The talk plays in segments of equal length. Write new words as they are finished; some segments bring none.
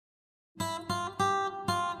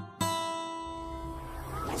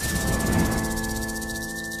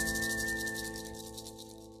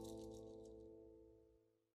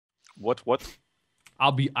What?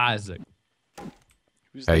 I'll be Isaac.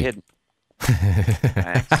 Who's the hidden?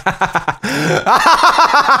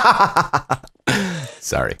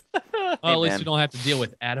 Sorry. Well, at least we don't have to deal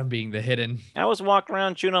with Adam being the hidden. I was walking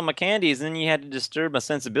around chewing on my candies, and then you had to disturb my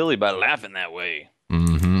sensibility by laughing that way.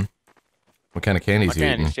 Mm-hmm. What kind of candies you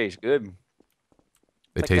eating? Candies taste good.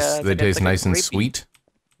 They taste nice and sweet.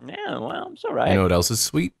 Yeah, well, it's all right. You know what else is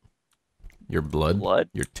sweet? Your blood. Blood?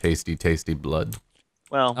 Your tasty, tasty blood.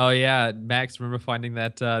 Well. Oh yeah, Max, remember finding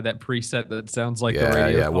that that preset that sounds like the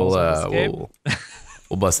radio? Yeah, we'll bust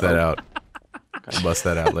that out. We'll bust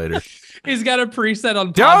that out later. He's got a preset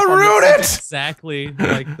on. Don't ruin it! Exactly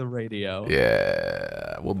like the radio.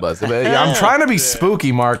 Yeah, we'll bust it. Yeah, I'm trying to be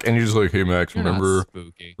spooky, Mark, and you're just like, hey Max, You're remember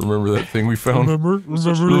that thing we found? Remember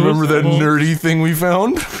that nerdy thing we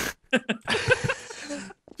found?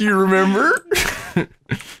 Do you remember?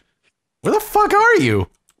 Where the fuck are you?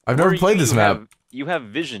 I've never played this map. You have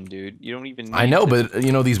vision, dude. You don't even need I know, but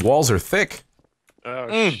you know these walls are thick.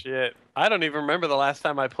 Oh shit! I don't even remember the last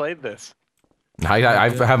time I played this. I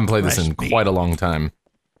haven't played this in quite a long time.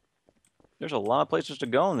 There's a lot of places to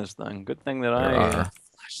go in this thing. Good thing that I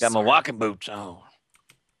got my walking boots on.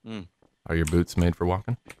 Are your boots made for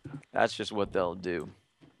walking? That's just what they'll do.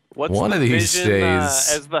 What's one the of these vision, days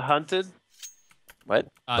as the hunted? What?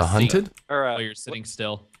 The hunted? Or you're sitting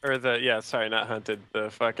still. Or sorry, not hunted. The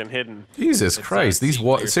fucking hidden. Jesus Christ! These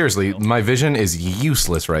seriously, my vision is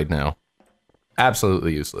useless right now.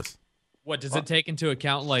 Absolutely useless. What does it take into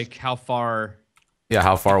account, like how far? Yeah,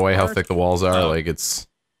 how far away, how thick the walls are. Like it's.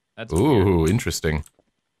 That's ooh, interesting.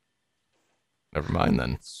 Never mind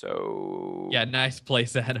then. So. Yeah, nice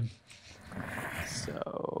place, Adam.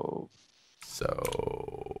 So.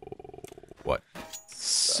 What?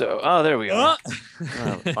 So. Oh, there we go.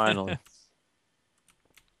 Oh, finally.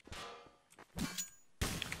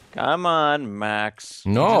 Come on, Max.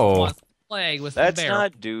 No. Let's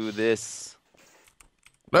not do this.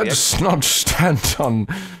 Let's not stand on.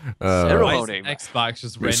 Xbox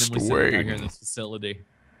just randomly sitting right here in this facility.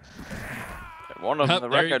 One of the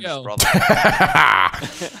there you records, go. brother.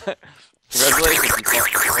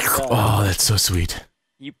 Congratulations. Oh, that's so sweet.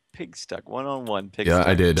 You pig stuck 1-on-1 pig Yeah, stuck.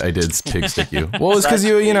 I did pig stick you. Well, it's because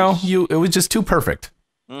it was just too perfect.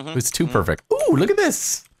 It was too perfect. Ooh, look at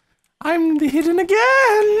this. I'm the hidden again.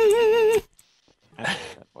 I like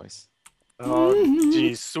that voice. Oh,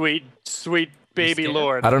 geez, sweet baby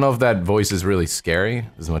lord. I don't know if that voice is really scary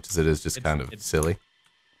as much as it is just kind of silly.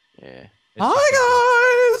 Yeah.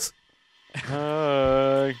 Hi guys.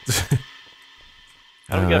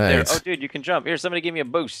 How do we get up there? Oh, dude, you can jump. Here, somebody give me a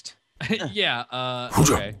boost. Yeah.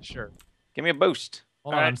 Okay, sure. Give me a boost.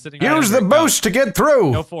 Hold on, I'm sitting. Use the boost to get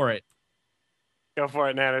through. Go for it. Go for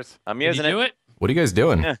it, Nanners. I'm using Can you do it? What are you guys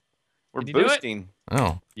doing? Yeah. We're Can you do it? boosting.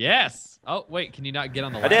 Oh. Yes. Oh wait, can you not get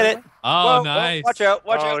on the I ladder? did it. Oh, Whoa, nice. Whoa, watch out.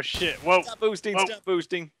 Watch out. Oh shit. Whoa. Stop boosting. Whoa. Stop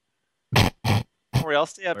boosting. Don't worry, I'll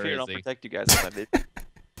stay up Where here and is I'll he? protect you guys if I did.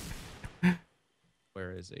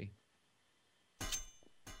 Where is he?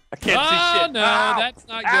 I can't see shit. No, Ow! that's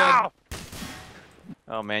not Ow! good.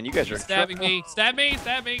 Oh man, you guys are Stabbing me. Stab me.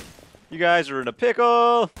 Stab me. You guys are in a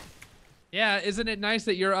pickle. Yeah, isn't it nice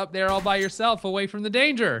that you're up there all by yourself, away from the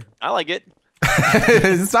danger? I like it.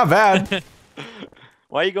 It's not bad.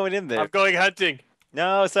 Why are you going in there? I'm going hunting.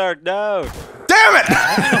 No, sir, no. Damn it!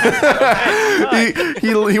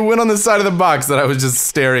 he went on the side of the box that I was just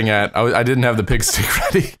staring at. I didn't have the pig stick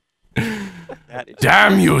ready.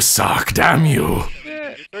 Damn you, sock! Damn you!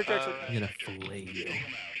 I'm gonna fillet you.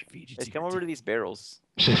 Hey, come over to these barrels.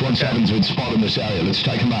 617's been spotted in this area. Let's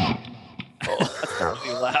take him out. Oh, that's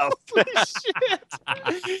really loud.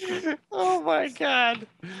 Shit. Oh my god.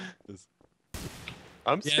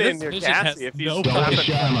 I'm staying near this vision has Gassy if he's no Don't waste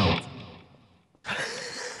your ammo.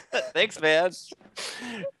 Thanks, man.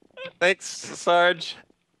 Thanks, Sarge.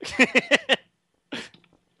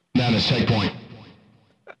 Nanners, take point.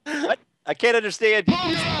 What? I can't understand.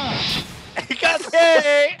 Yes! He got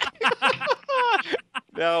me!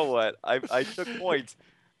 Now what? I took points.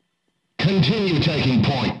 Continue taking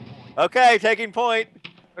point. Okay, taking point.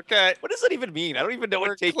 Okay. What does that even mean? I don't even know We're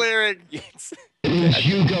what taking clearing. means. It means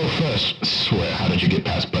you go first. Swear, how did you get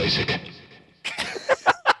past basic?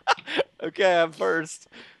 Okay, I'm first.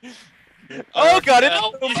 Oh, got it!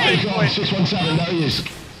 Oh, Take on 617, no use.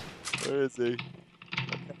 where is he? Okay,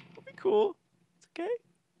 it'll be cool. It's okay.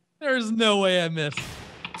 There's no way I missed.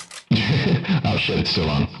 Oh shit, it's still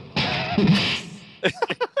on.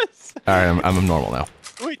 Alright, I'm normal now.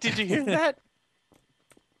 Wait, did you hear that?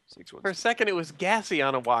 For a second, it was Gassy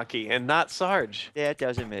on a walkie and not Sarge. That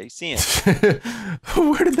doesn't make sense.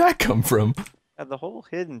 Where did that come from? The whole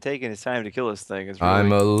hidden taking his time to kill this thing is really...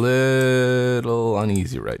 I'm a little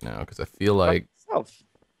uneasy right now because I feel like...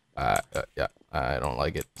 yeah, I don't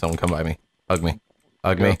like it. Someone come by me. Hug me.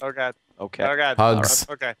 Hug me. Oh god. Okay. Oh god. Hugs.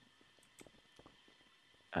 Okay.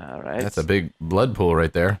 Alright. That's a big blood pool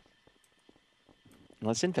right there.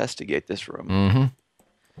 Let's investigate this room.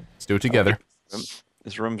 Mm-hmm. Let's do it together.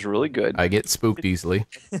 This room's really good. I get spooked easily.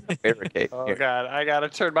 Barricade. Oh god, I gotta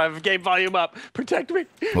turn my game volume up. Protect me.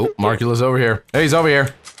 Oh, Marcula's over here. Hey, he's over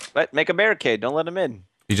here. But make a barricade. Don't let him in.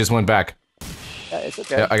 He just went back. Yeah, it's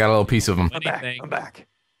okay. Yeah, I got a little piece of him. Anything. I'm back.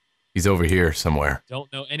 He's over here somewhere.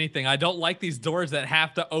 Don't know anything. I don't like these doors that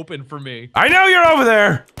have to open for me. I know you're over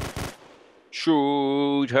there!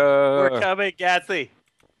 Shoot her. We're coming, Gassy.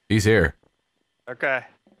 He's here. Okay.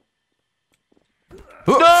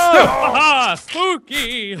 No! Ah,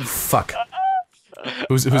 spooky! Fuck.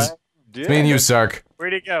 Who's it's me and you, Sark.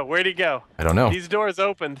 Where'd he go? Where'd he go? I don't know. These doors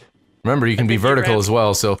opened. Remember, you can be vertical as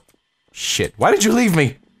well, so... Shit. Why did you leave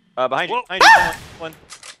me? Behind you. Whoa. Behind you. One.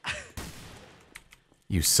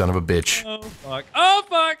 You son of a bitch. Oh fuck! Oh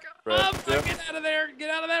fuck! Right. Oh fuck! Get out of there! Get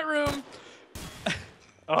out of that room!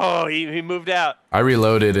 Oh, he moved out. I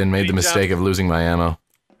reloaded and made the He mistake jumped. of losing my ammo.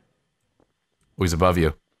 Oh, he's above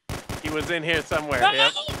you. He was in here somewhere. No!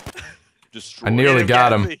 Yep. Destroy. I nearly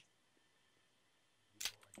got him. Gassy.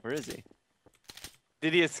 Where is he?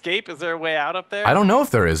 Did he escape? Is there a way out up there? I don't know if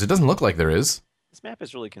there is. It doesn't look like there is. This map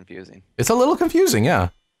is really confusing. It's a little confusing, yeah.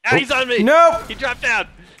 Ah, he's on me. Nope! He dropped down.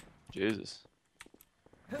 Jesus.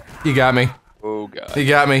 You got me. Oh god. He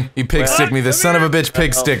got me. He pig sticked me. The son of a bitch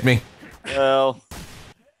pig sticked me. Well,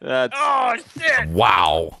 that's... Oh shit!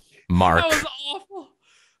 Wow. Mark. That was awful.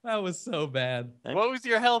 That was so bad. What was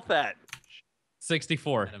your health at?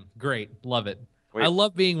 64. Great. Love it. Wait. I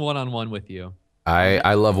love being one-on-one with you.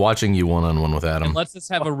 I love watching you one-on-one with Adam. And let's just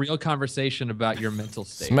have a real conversation about your mental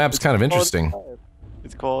state. This map's kind of interesting.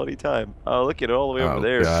 It's quality time. Oh, look at it all the way over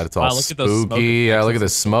there. God, it's all Wow, look at those smoke spooky. Yeah, effects. look at the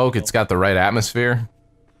smoke. It's got the right atmosphere.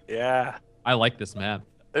 Yeah. I like this map.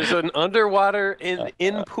 There's an underwater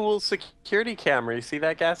in-pool security camera. You see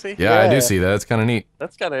that, Gassy? Yeah, I Yeah. do see that. It's kind of neat.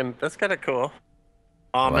 That's kind of cool. like it.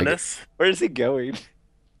 Ominous. Where's he going?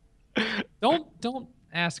 Don't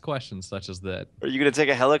ask questions such as that. Are you gonna take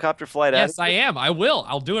a helicopter flight out? Yes, I am. I will.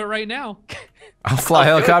 I'll do it right now. I'll fly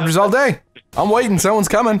helicopters all day. I'm waiting. Someone's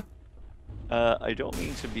coming. I don't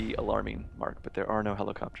mean to be alarming, Mark, but there are no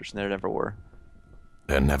helicopters, and there never were.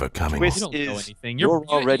 They're never coming. Twist. You don't know Is- anything. you're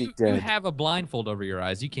already you dead. have a blindfold over your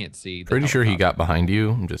eyes. You can't see. the Pretty sure he helicopter. got behind you.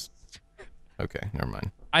 I'm just... Okay, never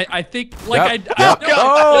mind. I think like Yep, I yep. know.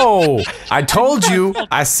 Oh! I told you.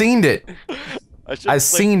 I seened it. should've I played-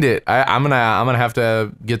 seened it. I'm gonna have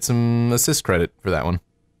to get some assist credit for that one.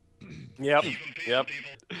 Yep. Yep.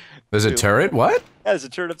 There's a turret? What? Yeah, there's a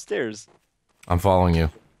turret upstairs. I'm following you.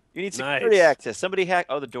 You need security Nice. access. Somebody hack.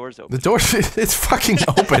 Oh, the door's open. The door, it's fucking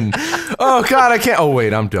open. Oh god, I can't. Oh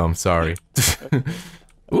wait, I'm dumb. Sorry.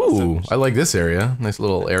 Ooh, I like this area. Nice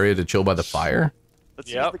little area to chill by the fire. Let's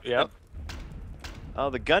use Yep. the Yep. gun. Oh,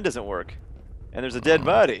 the gun doesn't work. And there's a dead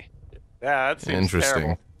body. Yeah, that seems Interesting.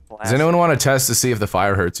 terrible. Does anyone want to test to see if the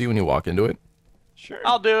fire hurts you when you walk into it? Sure.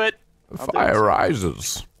 I'll do it. The I'll do fire it.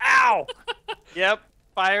 rises. Ow! Yep.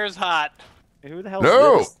 Fire's hot. Who the hell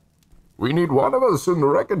No! is this? We need one of us in the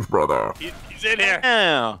wreckage, brother. He's in here.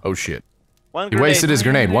 Ow. Oh shit. One He grenade. wasted his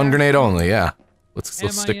grenade. One grenade only, yeah. Let's Am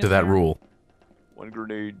I stick in to that there? rule. One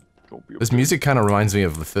grenade. Don't be a This music kind of reminds me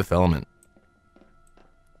of The Fifth Element.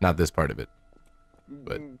 Not this part of it.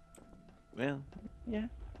 But Well, yeah,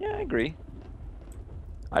 I agree.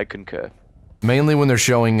 I concur. mainly when they're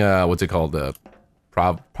showing what's it called,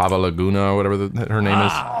 Prava Laguna or whatever her name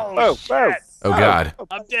is. Oh, shit. Oh god.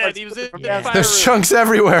 I'm dead. He was in the Yes. fire There's room. chunks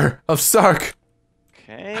everywhere of Sark.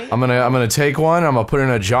 Okay. I'm gonna take one. I'm gonna put it in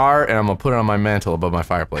a jar and I'm gonna put it on my mantle above my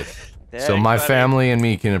fireplace, so my buddy. family and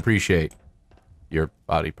me can appreciate your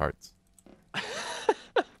body parts.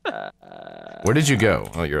 Where did you go?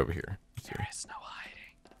 Oh, you're over here. There is no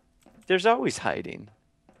hiding. There's always hiding.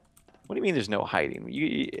 What do you mean there's no hiding?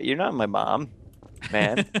 You're not my mom,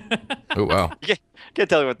 man. Oh wow. You can't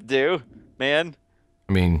tell me what to do, man.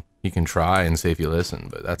 I mean, you can try and see if you listen,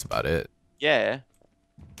 but that's about it. Yeah,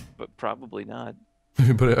 but probably not.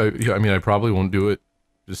 But yeah, I mean, I probably won't do it.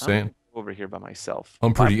 Just I'm saying. gonna go over here by myself.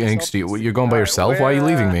 I'm pretty By myself? angsty. What, you're going by yourself? Why are you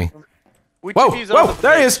leaving me? Which Whoa! of you's on Whoa! the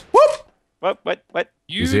There he is! Whoop! What?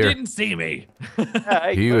 You He's here. didn't see me. Yeah, I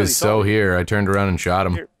He clearly was saw so you. here. I turned around and shot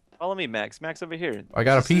him. Here, follow me, Max. Max over here. I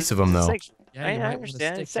got a This piece is- of him this is though. sanctuary. Yeah, I you might wanna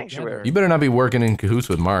understand. stick It's sanctuary. together. You better not be working in cahoots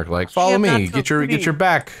with Mark. Like, follow am not me. Get your company.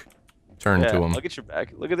 back turned Yeah, to him. I'll get your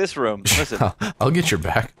back. Look at this room. Listen. I'll get your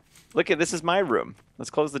back. Look at this is my room. Let's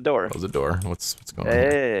close the door. Close the door. What's going on?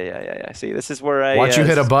 Here? Yeah. See, this is where I watch you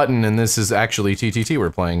hit a button, and this is actually TTT. We're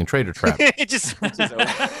playing Trader Trap. it just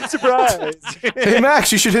surprise. Hey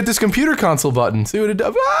Max, you should hit this computer console button. See what it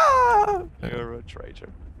does. Ah! You're a traitor.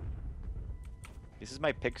 This is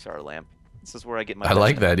my Pixar lamp. This is where I get my. I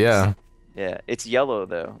like that. Yeah. Yeah, it's yellow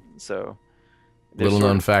though, so. Little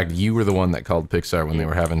known fact: you were the one that called Pixar when they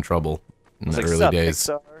were having trouble in the early days.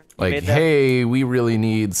 Pixar? Like, hey, we really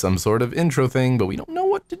need some sort of intro thing, but we don't know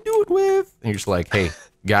what to do it with. And you're just like, hey,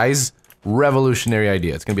 guys, revolutionary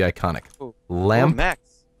idea. It's gonna be iconic. Lamp Max.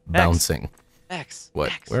 bouncing. Max. What?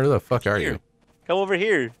 Max. Where the fuck are you? Come over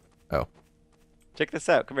here. Oh. Check this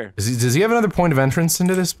out. Come here. Does he have another point of entrance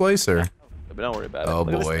into this place, or? But don't worry about it. Oh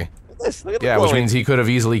Look boy. Look at this. Look at the Yeah, which glowing. means he could have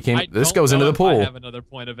easily came. I This don't goes into know the if pool. I have another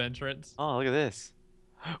point of entrance. Oh, look at this.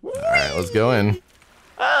 All right, let's go in.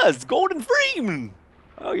 Ah, it's Golden Freeman.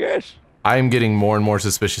 Oh yes. I am getting more and more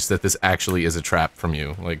suspicious that this actually is a trap from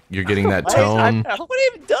you. Like, you're getting that I tone. haven't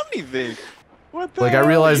even done anything. What the Like, I hell?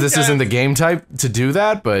 realize You this guys- isn't the game type to do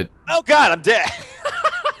that, but... Oh god, I'm dead.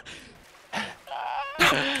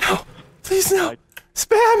 No, please no.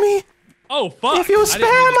 Spare me. Oh fuck! If you I spare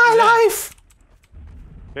didn't mean to do my that. life.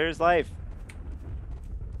 Where's life?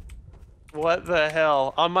 What the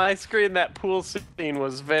hell? On my screen, that pool scene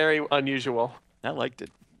was very unusual. I liked it.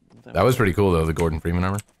 That was pretty cool, though, the Gordon Freeman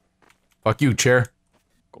armor. Fuck you, chair.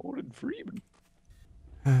 Golden Freeman.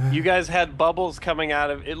 You guys had bubbles coming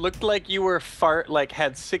out of it. Looked like you were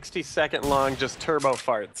had 60-second long just turbo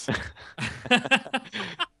farts.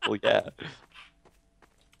 Well, yeah.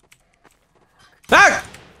 Ah!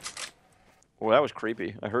 Well, that was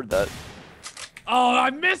creepy. I heard that. Oh, I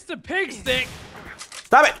missed a pig stick.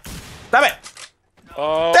 Stop it! Stop it!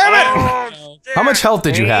 Oh, Damn it! Oh, How much health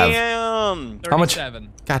did you have? Damn. How much- 37.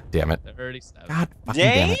 God damn it. 37. God fucking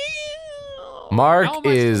damn Damn. it. Mark How am I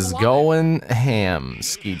still is alive? going ham,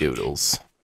 ski doodles.